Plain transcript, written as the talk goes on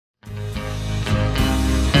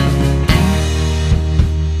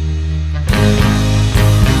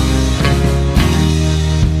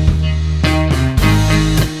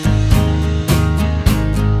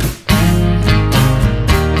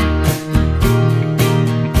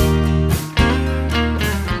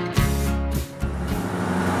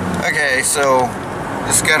so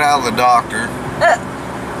just got out of the doctor.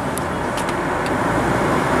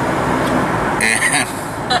 And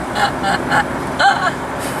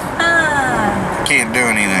can't do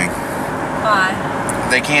anything. Why?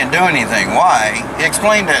 They can't do anything. Why? He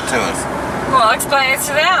explained that to us. Well, explain it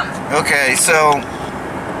to them. Okay, so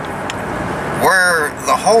where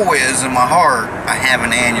the hole is in my heart, I have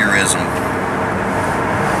an aneurysm.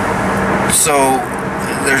 So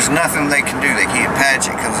there's nothing they can do. They can't patch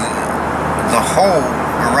it because the hole,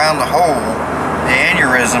 around the hole, the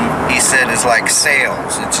aneurysm, he said, is like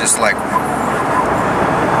sails. It's just like,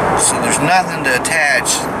 so there's nothing to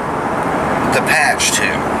attach the patch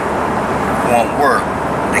to. Won't work.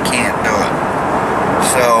 They can't do it.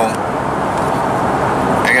 So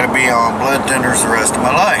I gotta be on blood thinners the rest of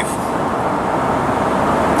my life.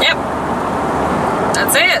 Yep.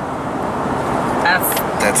 That's it.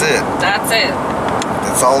 That's it. That's it.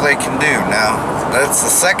 That's all they can do. Now, that's the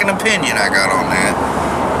second opinion I got on that.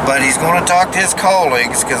 But he's going to talk to his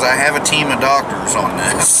colleagues because I have a team of doctors on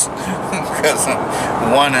this. Because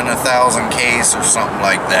I'm 1 in 1,000 case or something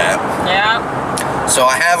like that. Yeah. So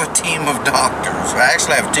I have a team of doctors. I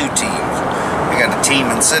actually have 2 teams. I got a team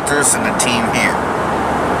in Citrus and a team here.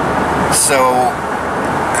 So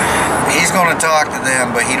he's going to talk to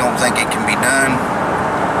them, but he don't think it can be done.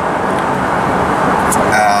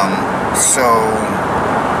 So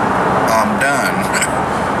I'm done.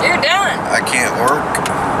 You're done. I can't work.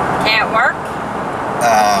 Can't work?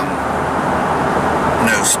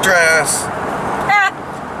 No stress.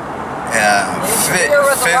 You're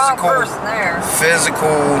with the wrong person there.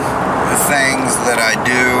 Physical things that I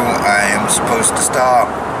do, I am supposed to stop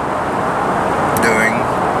doing.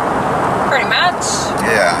 Pretty much.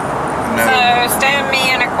 Yeah. No. So stand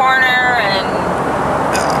me in a corner and...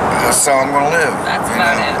 So I'm gonna live. That's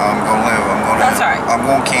about it. I'm gonna live. That's right. I'm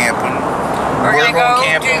going camping. We're gonna go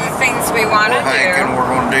camping. do the things we want to do. We're hiking. We're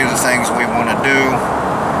gonna do the things we want to do.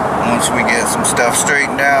 Once we get some stuff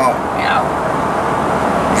straightened out. Yeah.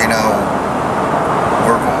 You know,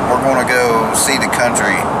 we're gonna go see the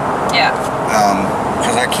country. Yeah.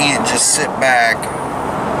 Because I can't just sit back.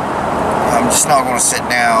 I'm just not gonna sit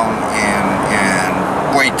down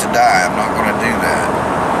and wait to die. I'm not gonna do that.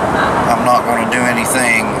 I'm not gonna do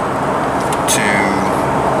anything to,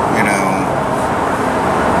 you know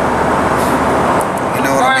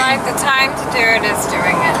what I mean? Like the time to do it is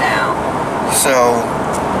doing it now. So,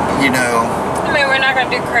 you know, I mean, we're not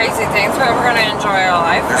going to do crazy things, but we're going to enjoy our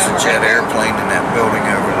life. There's a jet airplane in that building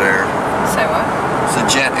over there. Say what? There's a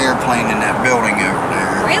jet airplane in that building over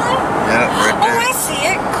there. Really? Yep, right there. Oh, I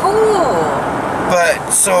see it. Cool.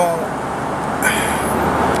 But, so...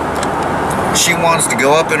 she wants to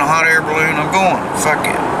go up in a hot air balloon. I'm going. Fuck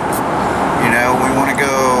it. You know, we want to go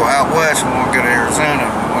out west. We want to go to Arizona.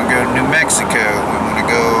 We want to go to New Mexico. We want to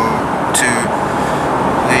go to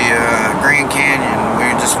the Grand Canyon.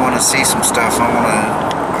 We just want to see some stuff. I want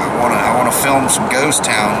to film some ghost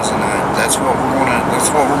towns, and that's what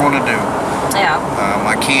we're gonna do. Yeah.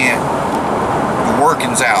 I can't. The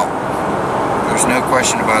working's out. There's no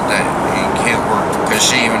question about that. You can't work because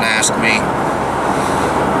she even asked me.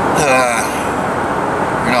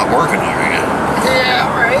 You're not working, are you? Yeah,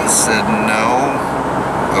 right. I said no.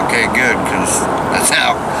 Okay, good, because that's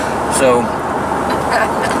out. So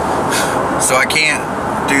I can't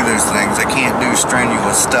do those things. I can't do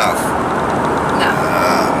strenuous stuff. No.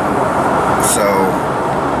 So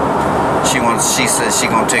she says she's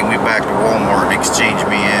gonna take me back to Walmart and exchange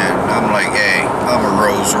me in. I'm like, hey, I'm a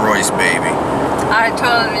Rolls Royce baby. I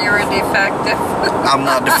told him you were defective. I'm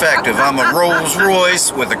not defective. I'm a Rolls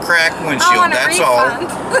Royce with a cracked windshield. That's all.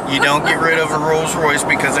 You don't get rid of a Rolls Royce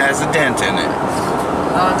because it has a dent in it.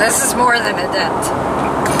 Oh, this is more than a dent.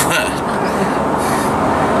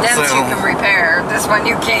 Dents you can repair. This one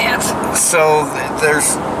you can't. So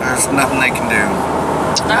there's nothing they can do.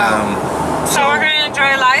 So we're gonna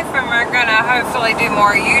enjoy life, and we're gonna hopefully do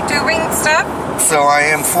more YouTubing stuff. So I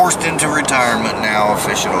am forced into retirement now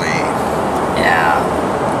officially. Yeah.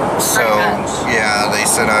 So yeah, they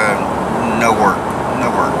said no work.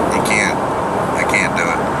 I can't do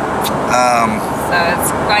it. So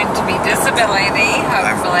it's going to be disability,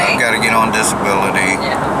 hopefully. I've got to get on disability.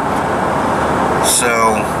 Yeah.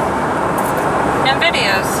 So. And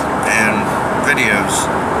videos.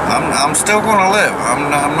 I'm still going to live.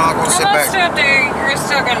 I'm not going to sit back. You're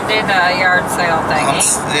still going to do the yard sale thing. I'm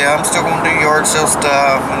still going to do yard sale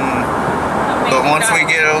stuff. But once we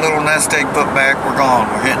get a little nest egg put back, we're gone.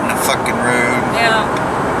 We're hitting the fucking road. Yeah.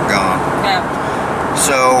 We're gone. Yeah.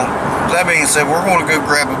 So, that being said, we're going to go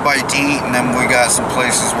grab a bite to eat, and then we got some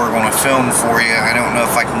places we're going to film for you. I don't know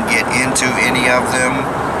if I can get into any of them.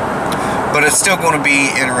 But it's still going to be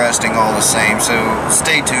interesting all the same, so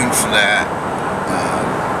stay tuned for that,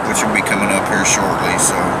 which will be coming up here shortly.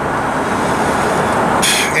 So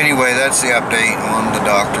anyway, that's the update on the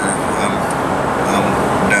doctor. I'm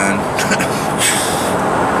done.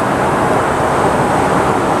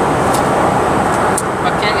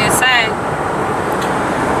 What can you say?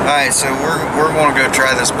 Alright, so we're going to go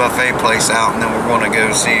try this buffet place out, and then we're going to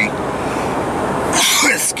go see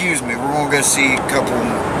excuse me, we're going to go see a couple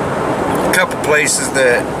places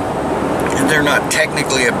that they're not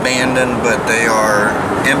technically abandoned, but they are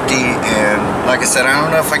empty. And like I said, I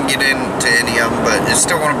don't know if I can get into any of them, but it's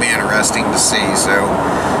still going to be interesting to see. So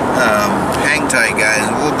hang tight, guys,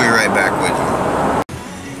 and we'll be right back with you.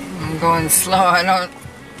 I'm going slow. I don't.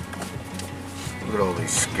 Look at all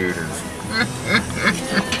these scooters.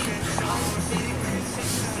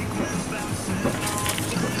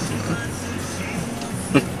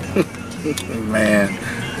 Man.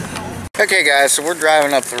 Okay guys, so we're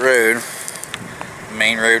driving up the road,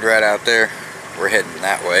 main road right out there. We're heading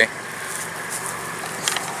that way.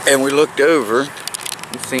 And we looked over,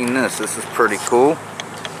 you've seen this. This is pretty cool.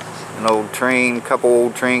 An old train, couple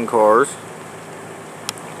old train cars.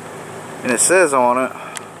 And it says on it,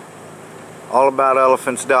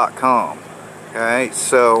 allaboutelephants.com. Okay,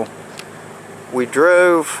 so we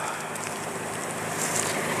drove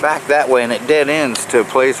back that way, and it dead ends to a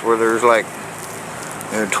place where there's like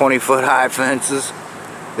 20-foot high fences.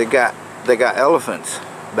 They got elephants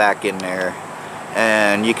back in there,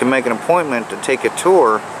 and you can make an appointment to take a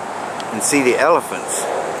tour and see the elephants.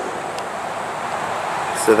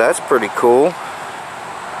 So that's pretty cool.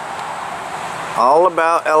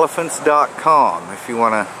 allaboutelephants.com if you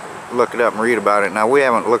want to look it up and read about it. Now, we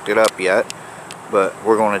haven't looked it up yet, but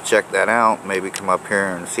we're going to check that out. Maybe come up here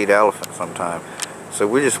and see the elephant sometime. So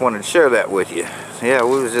we just wanted to share that with you. So yeah,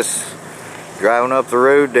 we was just driving up the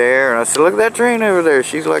road there, and I said, look at that train over there.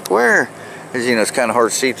 She's like, where? Because, you know, it's kind of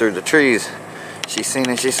hard to see through the trees. She's seen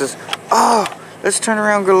it. She says, oh, let's turn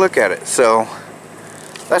around and go look at it. So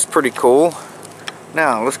that's pretty cool.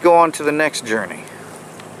 Now, let's go on to the next journey.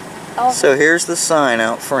 Oh. So here's the sign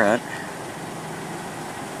out front.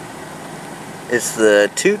 It's the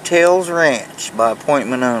Two Tails Ranch, by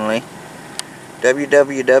appointment only.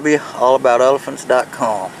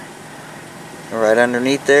 www.allaboutelephants.com. Right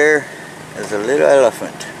underneath there is a little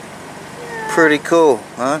elephant. Yeah. Pretty cool,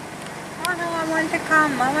 huh? Oh no, I want to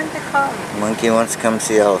come. Monkey wants to come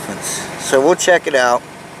see elephants. So we'll check it out.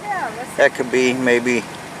 Yeah, that could be maybe.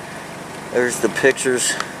 There's the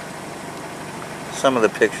pictures. Some of the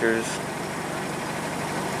pictures.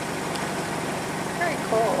 Very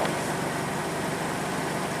cool.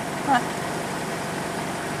 Huh.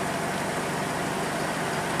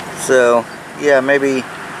 So yeah, maybe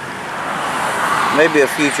a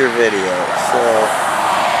future video. So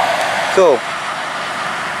cool.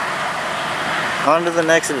 On to the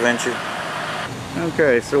next adventure.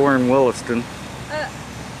 Okay, so we're in Williston.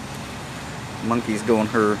 Monkey's doing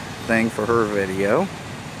her thing for her video.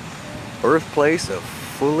 Birthplace of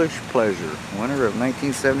Foolish Pleasure, winner of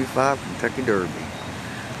 1975 Kentucky Derby.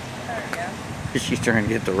 There we go. She's trying to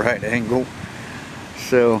get the right angle.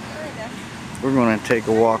 So we're going to take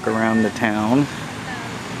a walk around the town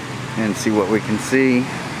and see what we can see.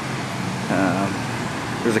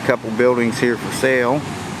 There's a couple buildings here for sale.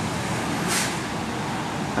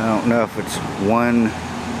 I don't know if it's one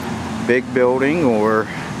big building or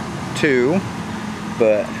two,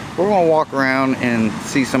 but we're going to walk around and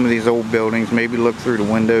see some of these old buildings, maybe look through the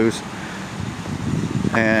windows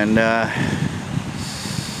and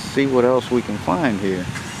see what else we can find here.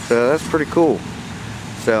 So that's pretty cool.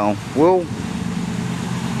 So we'll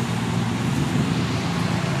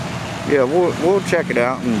check it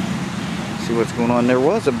out and see what's going on. There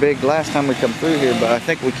was a big, last time we come through here, but I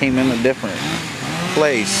think we came in a different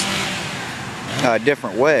place, a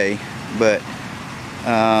different way, but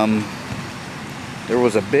there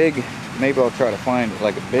was a big, maybe I'll try to find it,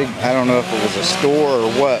 like a big, I don't know if it was a store or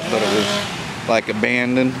what, but it was like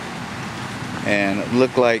abandoned, and it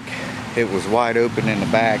looked like it was wide open in the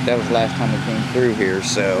back. That was the last time we came through here,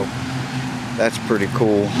 so that's pretty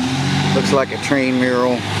cool. Looks like a train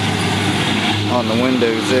mural on the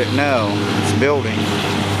windows. No, it's building,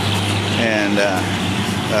 and a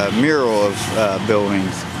mural of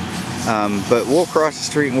buildings. But we'll cross the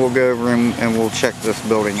street and we'll go over and we'll check this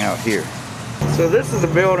building out here. So this is a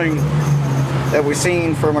building that we've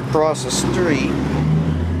seen from across the street.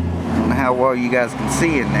 I don't know how well you guys can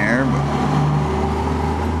see in there, but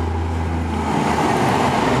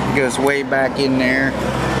it goes way back in there.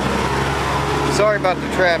 Sorry about the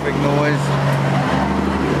traffic noise.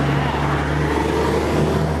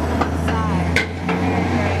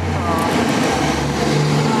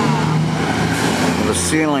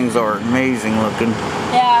 ceilings are amazing looking.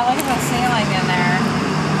 Yeah, look at the ceiling in there.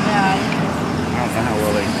 Yeah. I don't know how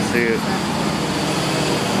well they can see it.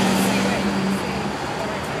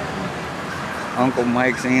 Uncle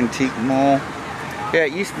Mike's Antique Mall. Yeah,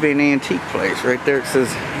 it used to be an antique place. Right there it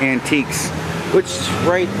says Antiques, which is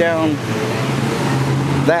right down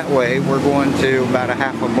that way. We're going to about a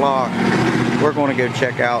half a block. We're going to go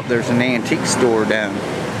check out. There's an antique store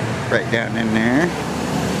right down in there.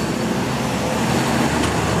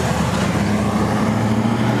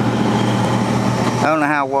 I don't know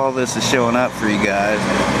how well this is showing up for you guys.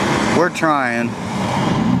 We're trying.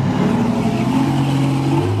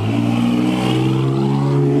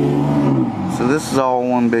 So this is all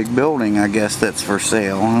one big building, I guess, that's for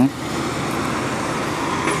sale, huh?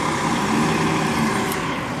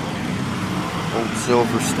 Old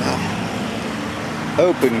silver stuff.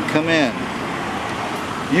 Open, come in.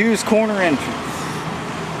 Use corner entrance.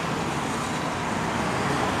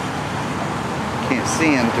 Can't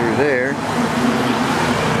see in through there.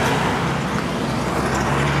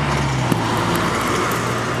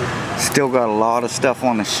 Still got a lot of stuff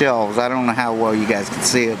on the shelves. I don't know how well you guys can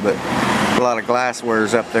see it, but a lot of glassware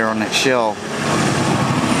is up there on that shelf.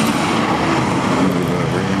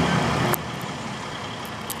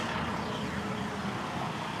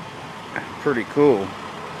 Pretty cool.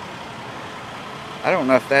 I don't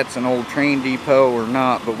know if that's an old train depot or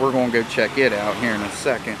not, but we're going to go check it out here in a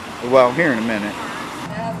second. Well, here in a minute.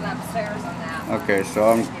 Okay, so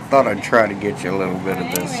I thought I'd try to get you a little bit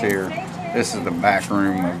of this here. This is the back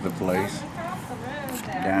room of the place.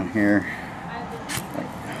 Down here,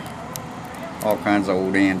 all kinds of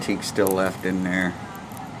old antiques still left in there.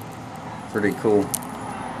 Pretty cool.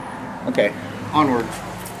 Okay, onward.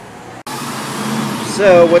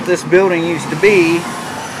 So what this building used to be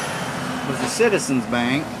was a Citizens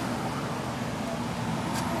Bank.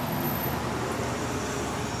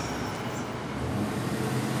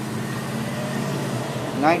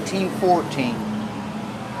 (1914).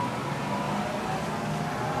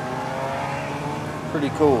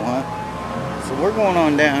 Pretty cool, huh? So we're going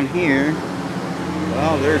on down here.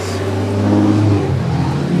 Well, there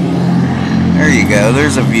you go.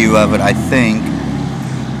 There's a view of it, I think.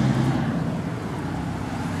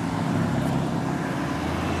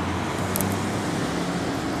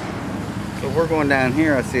 So we're going down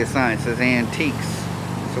here. I see a sign that says Antiques.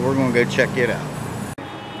 So we're going to go check it out.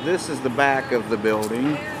 This is the back of the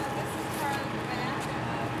building.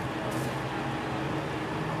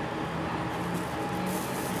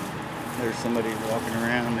 There's somebody walking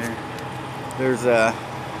around there. There's a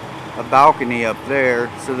balcony up there,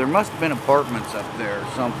 so there must have been apartments up there or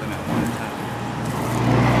something at one time.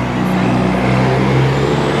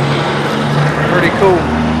 Pretty cool.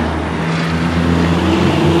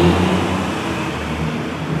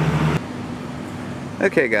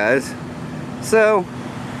 Okay guys, so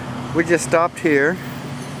we just stopped here.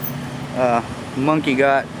 Monkey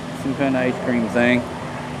got some kind of ice cream thing.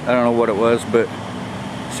 I don't know what it was, but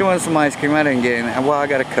she wanted some ice cream. I didn't get any. Well, I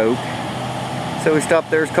got a Coke. So we stopped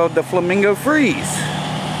there. It's called the Flamingo Freeze.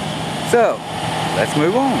 So, let's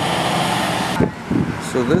move on.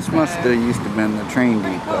 So this must have used to have been the train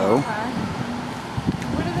depot.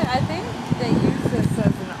 What is it? I think they use this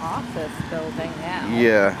as an office building now.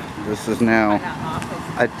 Yeah, this is now.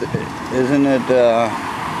 Isn't it,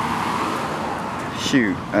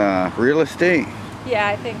 real estate? Yeah,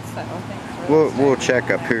 I think so. We'll check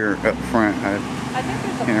up here up front. I think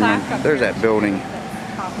there's a plaque up There's here that building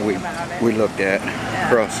we looked at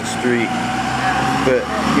across the street. But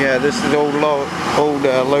yeah, this is old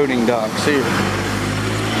loading docks here.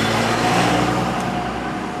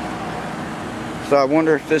 So I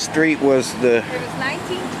wonder if this street was the... It was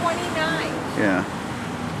 1929. Yeah.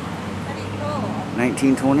 Pretty cool.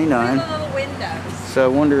 1929. Look at the little windows. So I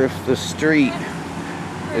wonder if the street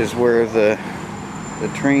is where the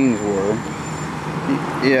trains were.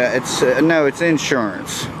 Yeah, it's no, it's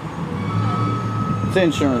insurance. It's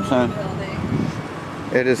insurance, huh?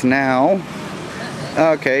 It is now.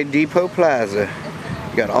 Okay, Depot Plaza.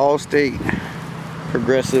 You got Allstate,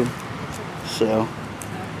 Progressive. So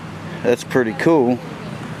that's pretty cool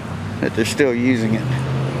that they're still using it.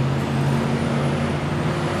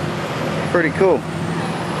 Pretty cool.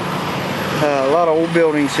 A lot of old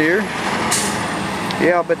buildings here.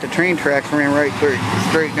 Yeah, I'll bet the train tracks ran right through,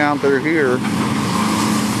 straight down through here.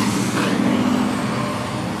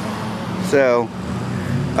 So,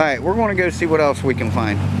 alright, we're going to go see what else we can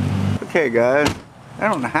find. Okay guys, I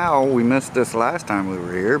don't know how we missed this last time we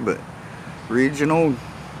were here, but Regional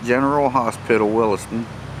General Hospital Williston,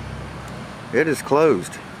 it is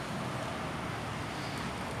closed.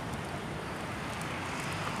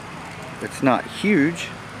 It's not huge,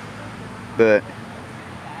 but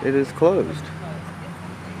it is closed.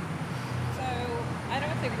 So I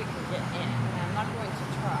don't think we can get in. I'm not going to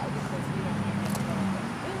try because we don't know what's going on.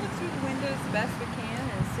 We'll look through the windows the best we can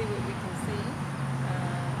and see what we can see.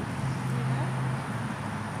 You know,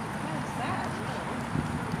 it's kind of sad,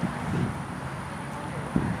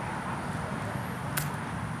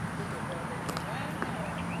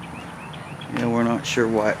 really. Yeah, we're not sure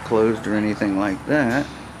why it closed or anything like that.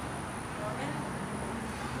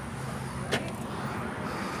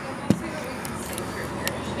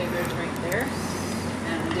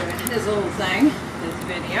 His little thing, his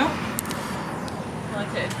video.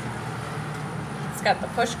 Look at, it's got the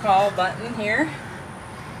push call button here.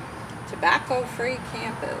 Tobacco free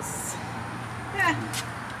campus. Yeah.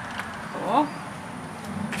 Cool.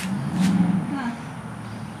 Huh.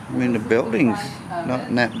 I mean, the building's not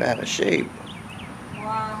in that bad a shape.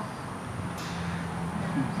 Wow.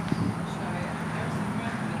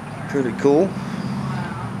 Pretty cool.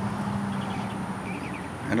 Wow.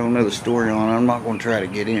 I don't know the story on it. I'm not going to try to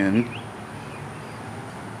get in.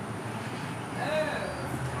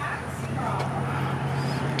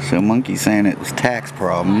 So Monkey's saying it was tax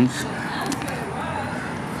problems.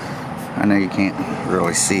 I know you can't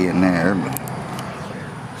really see in there, but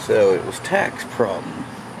so it was tax problem.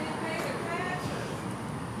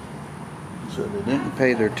 So they didn't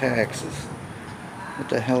pay their taxes. What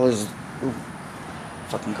the hell is... Ooh,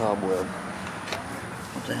 fucking cobweb.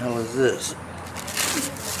 What the hell is this?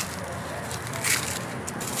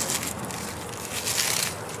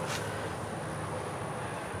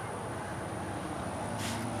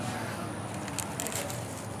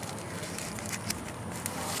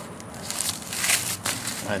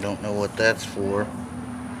 I don't know what that's for.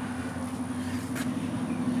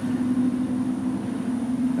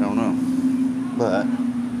 I don't know. But,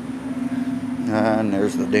 and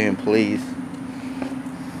there's the damn police.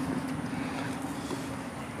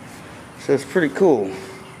 So it's pretty cool.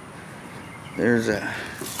 There's a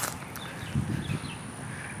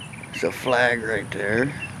flag right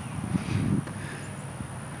there.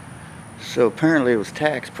 So apparently it was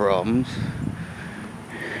tax problems.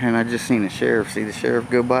 And I just seen the sheriff. See the sheriff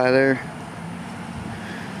go by there?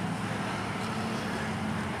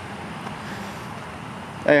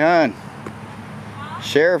 Hey, hon. Huh?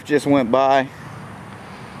 Sheriff just went by.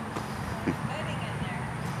 Bedding in there.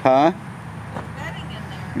 Huh? Bedding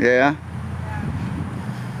in there. Yeah.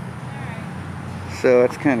 Alright. So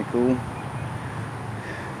that's kind of cool.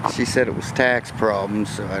 She said it was tax problems,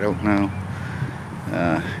 so I don't know.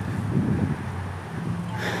 I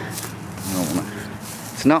don't know.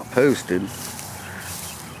 It's not posted.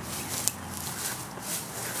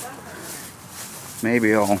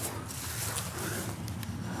 Maybe I'll...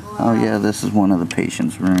 Oh yeah, this is one of the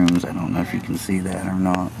patient's rooms. I don't know if you can see that or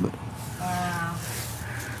not, but... Wow.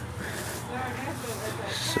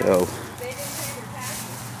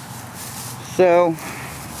 So...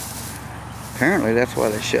 Apparently that's why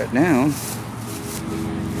they shut down.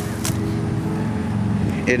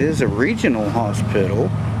 It is a regional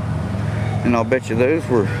hospital. And I'll bet you those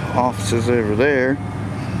were offices over there.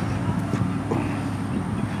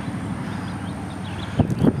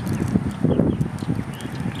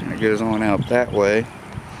 And it goes on out that way.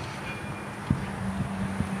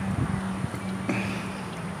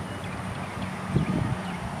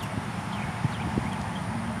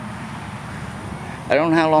 I don't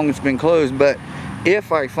know how long it's been closed, but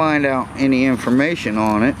if I find out any information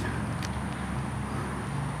on it,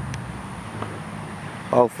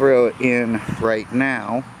 I'll throw it in right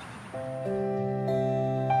now.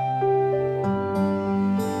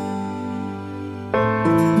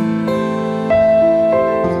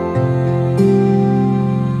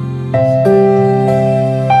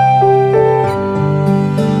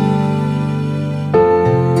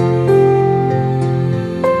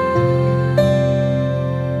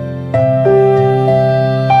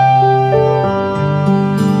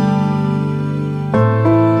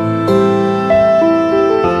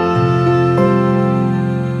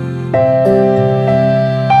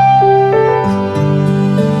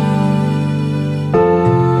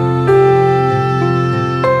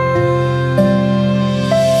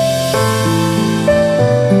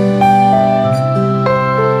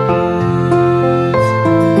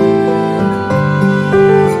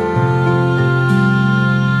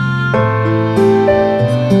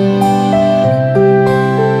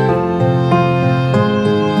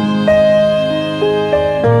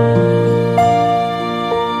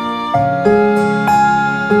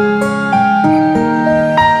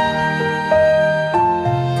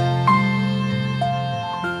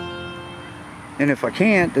 And if I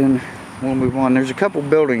can't, then we'll move on. There's a couple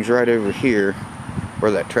buildings right over here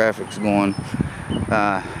where that traffic's going.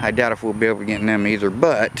 I doubt if we'll be able to get in them either,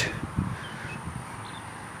 but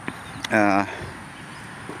at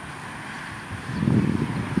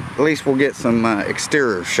least we'll get some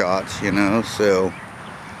exterior shots, you know. So,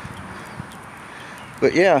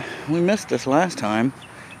 but yeah, we missed this last time.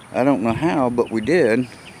 I don't know how, but we did.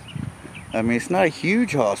 I mean, it's not a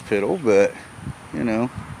huge hospital, but you know.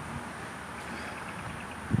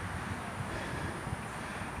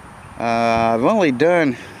 I've only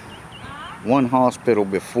done one hospital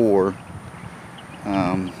before,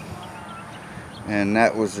 and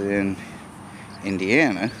that was in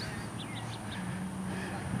Indiana.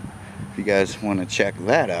 If you guys want to check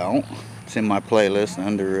that out, it's in my playlist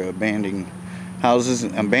under abandoned houses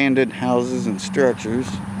and structures.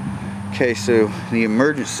 Okay, so the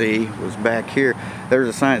emergency was back here. There's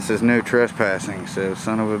a sign that says no trespassing, so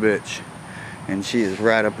son of a bitch. And she is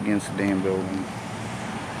right up against the damn building.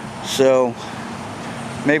 So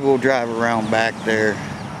maybe we'll drive around back there.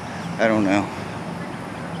 I don't know.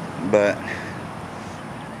 But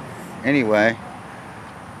anyway,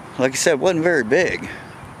 like I said, it wasn't very big,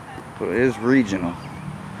 but it is regional.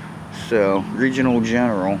 So regional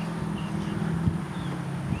general.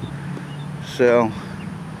 So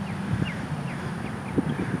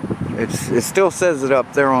it still says it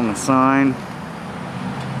up there on the sign.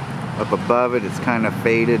 Up above it, it's kind of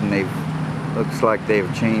faded, and looks like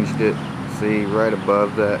they've changed it. See, right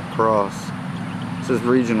above that cross, it says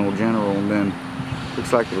Regional General, and then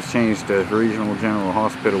looks like it was changed to Regional General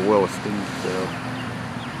Hospital Williston. So,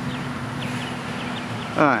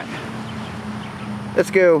 all right, let's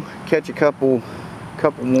go catch a couple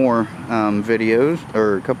more videos,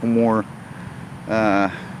 or a couple more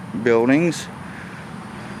buildings,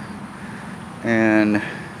 and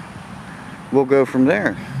we'll go from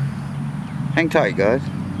there. Hang tight, guys.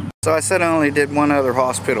 So I said I only did one other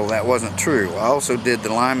hospital. That wasn't true. I also did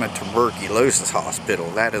the Lima Tuberculosis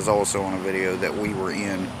Hospital. That is also on a video that we were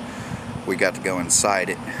in. We got to go inside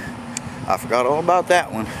it. I forgot all about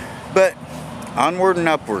that one. But onward and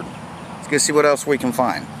upward. Let's go see what else we can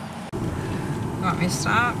find. You want me to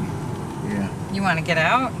stop? Yeah. You want to get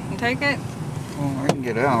out and take it? Well, I can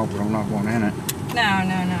get out, but I'm not going in it.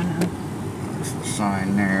 No. There's a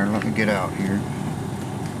sign there. Let me get out here.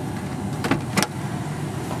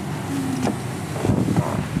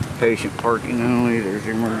 Patient parking only. There's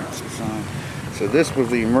the emergency sign. So this was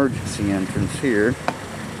the emergency entrance here.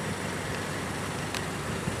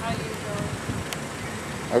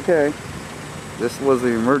 Okay. This was the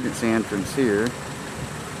emergency entrance here.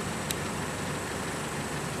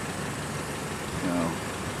 So,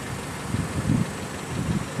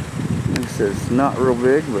 like I said, it's not real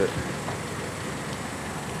big, but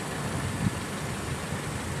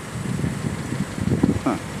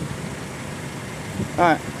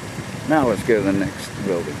alright. Now let's go to the next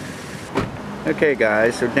building. Okay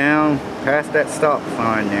guys, so down past that stop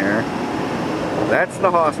sign there, that's the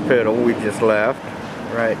hospital we just left.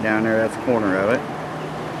 Right down there, that's the corner of it.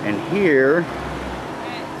 And here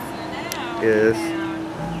is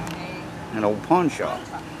an old pawn shop.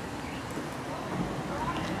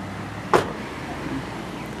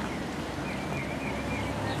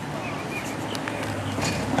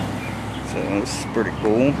 So this is pretty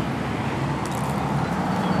cool.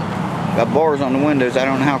 Got bars on the windows. I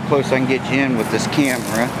don't know how close I can get you in with this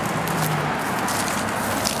camera.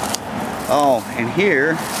 Oh, and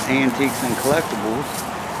here, antiques and collectibles.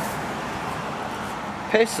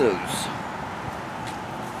 Pesos.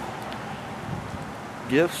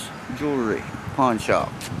 Gifts, jewelry, pawn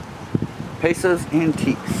shop. Pesos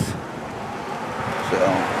Antiques. So.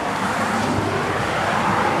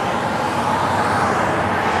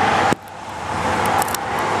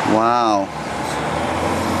 Wow.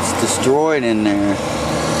 Destroyed in there.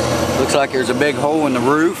 Looks like there's a big hole in the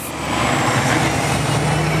roof.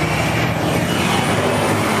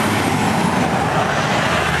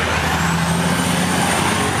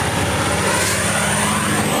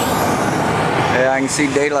 Yeah, I can see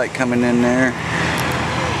daylight coming in there.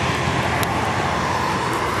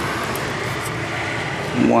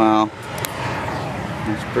 Wow.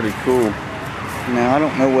 That's pretty cool. Now I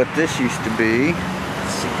don't know what this used to be.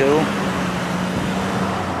 Still.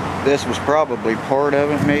 This was probably part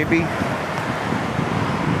of it, maybe.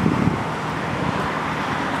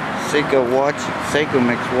 Seiko watch, Seiko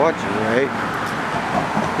makes watches, right?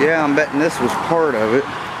 Yeah, I'm betting this was part of it.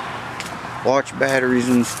 Watch batteries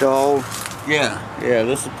installed. Yeah,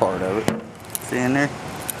 this is part of it. See in there?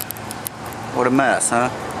 What a mess, huh?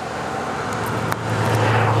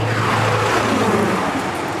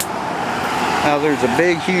 Now there's a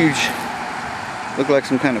big, huge Look like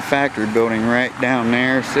some kind of factory building right down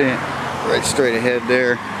there. See it? Right straight ahead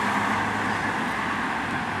there.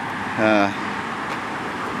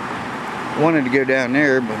 Wanted to go down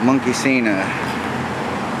there, but Monkey seen a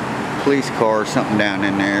police car or something down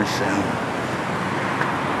in there, so.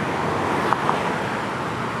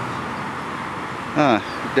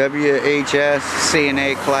 WHS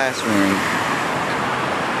CNA classroom.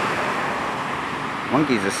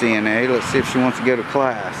 Monkey's a CNA. Let's see if she wants to go to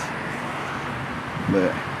class.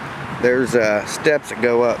 But there's steps that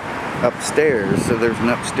go upstairs, so there's an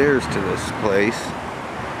upstairs to this place.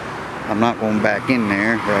 I'm not going back in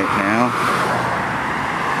there right now.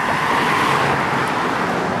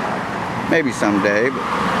 Maybe someday, but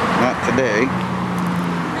not today.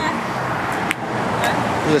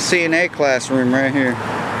 There's a CNA classroom right here.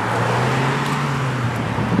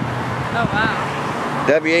 Oh wow.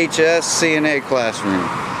 WHS CNA classroom. Oh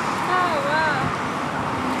wow.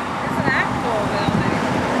 It's an actual building.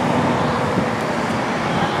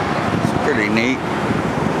 It's pretty neat.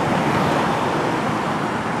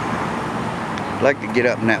 I'd like to get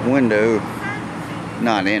up in that window,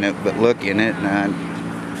 not in it, but look in it, and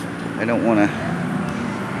I don't want to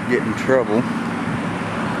get in trouble.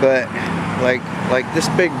 But like this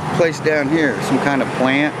big place down here, some kind of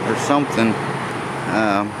plant or something.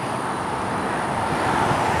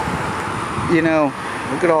 You know,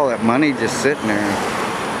 look at all that money just sitting there.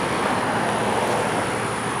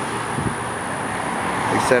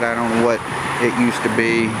 They said I don't know what it used to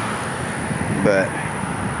be, but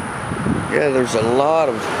yeah, there's a lot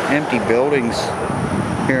of empty buildings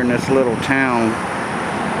here in this little town.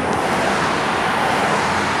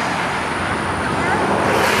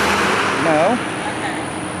 No?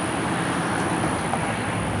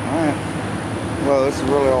 Alright. Well, this is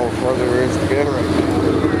really all there is to get right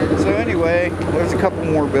now. So anyway, there's a couple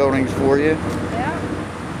more buildings for you. Yeah.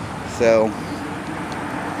 So,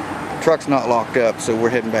 truck's not locked up, so we're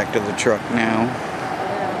heading back to the truck now.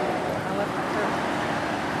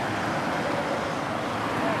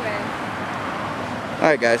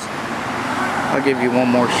 Alright guys, I'll give you one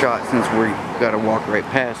more shot since we gotta walk right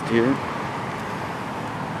past here.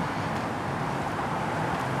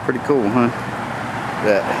 Pretty cool, huh?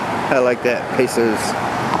 I like that. Pesos.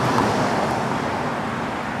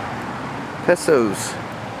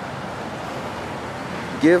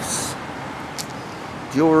 Gifts.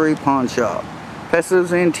 Jewelry pawn shop.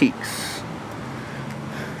 Pesos Antiques.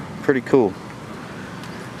 Pretty cool.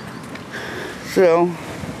 So,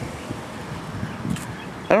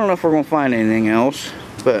 I don't know if we're going to find anything else,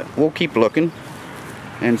 but we'll keep looking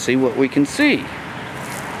and see what we can see.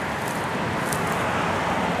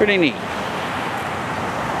 Pretty neat.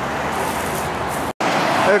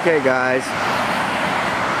 Okay guys,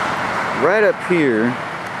 right up here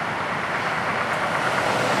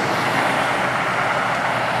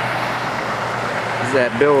is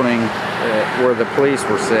that building where the police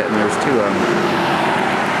were sitting. There's two of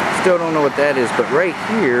them. Still don't know what that is, but right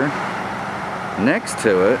here next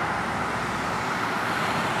to it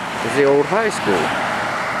is the old high school.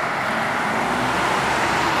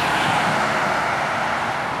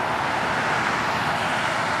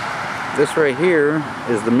 This right here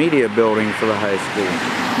is the media building for the high school.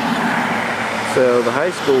 So the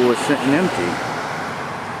high school was sitting empty,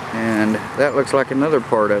 and that looks like another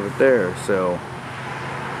part of it there. So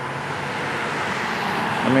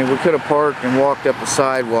I mean, we could have parked and walked up the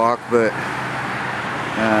sidewalk, but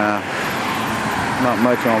not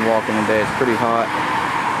much on walking today. It's pretty hot.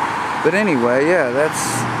 But anyway, yeah,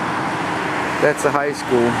 that's the high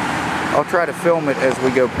school. I'll try to film it as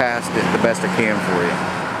we go past it the best I can for you.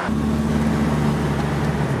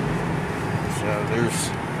 So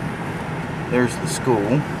there's the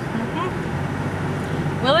school.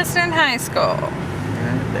 Williston High School.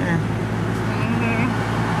 Right there.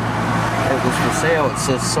 It was for sale. It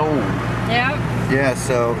says sold. Yep. Yeah,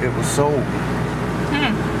 so it was sold.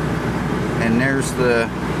 And there's the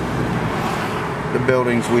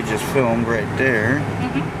buildings we just filmed right there.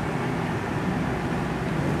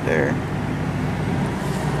 There.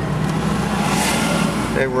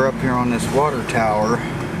 They were up here on this water tower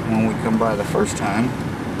when we come by the first time.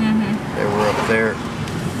 They were up there.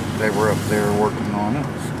 They were up there working on it.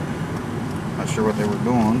 Not sure what they were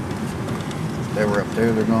doing. They were up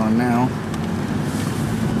there. They're gone now.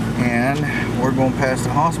 And we're going past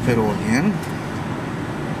the hospital again.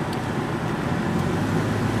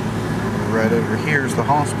 Right over here is the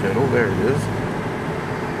hospital. There it is.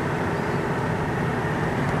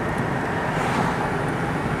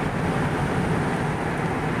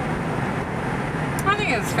 I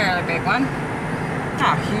think it's a fairly big one.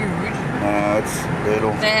 Not huge. No, it's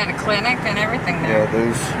little. They had a clinic and everything Yeah, there.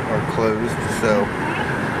 those are closed, so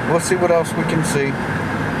we'll see what else we can see.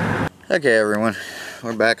 Okay, everyone,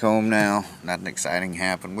 we're back home now. Nothing exciting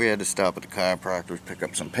happened. We had to stop at the chiropractor's, pick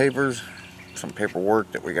up some papers, some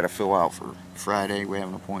paperwork that we got to fill out for Friday. We have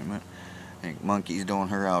an appointment. I think Monkey's doing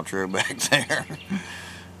her outro back there.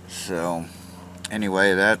 So,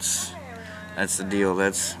 anyway, that's the deal.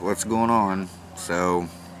 That's what's going on. So,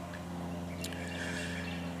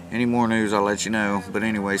 any more news, I'll let you know. But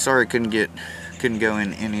anyway, sorry couldn't go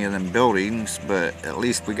in any of them buildings, but at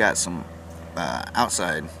least we got some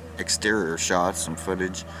outside exterior shots, some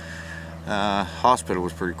footage. Hospital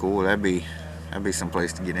was pretty cool. That'd be some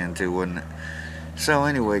place to get into, wouldn't it? So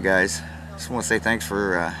anyway, guys, just want to say thanks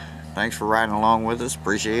for riding along with us.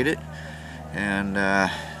 Appreciate it.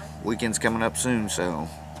 And weekend's coming up soon, so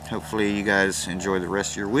hopefully you guys enjoy the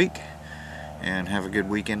rest of your week and have a good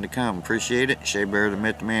weekend to come. Appreciate it. Shea Bear, the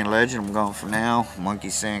Myth, the Man, Legend. I'm gone for now.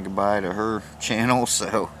 Monkey's saying goodbye to her channel,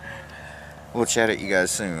 so we'll chat at you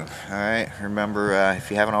guys soon. Alright, remember,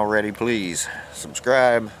 if you haven't already, please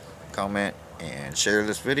subscribe, comment, and share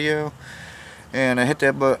this video. And hit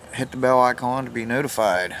the bell icon to be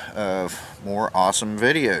notified of more awesome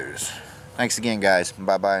videos. Thanks again, guys.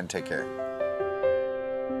 Bye-bye and take care.